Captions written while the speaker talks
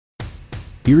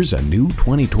Here's a new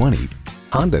 2020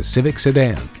 Honda Civic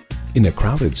sedan. In a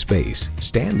crowded space,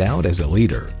 stand out as a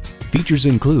leader. Features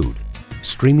include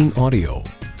streaming audio,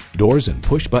 doors and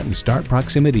push-button start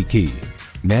proximity key,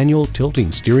 manual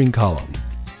tilting steering column,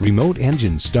 remote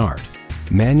engine start,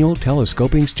 manual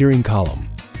telescoping steering column,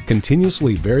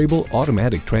 continuously variable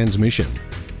automatic transmission,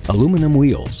 aluminum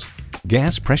wheels,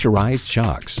 gas pressurized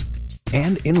shocks,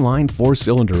 and inline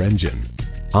 4-cylinder engine.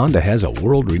 Honda has a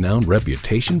world-renowned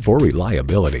reputation for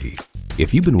reliability.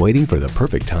 If you've been waiting for the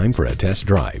perfect time for a test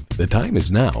drive, the time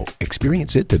is now.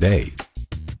 Experience it today.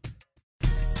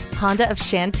 Honda of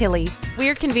Chantilly.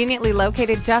 We're conveniently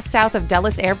located just south of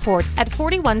Dulles Airport at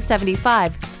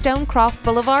 4175 Stonecroft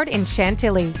Boulevard in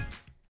Chantilly.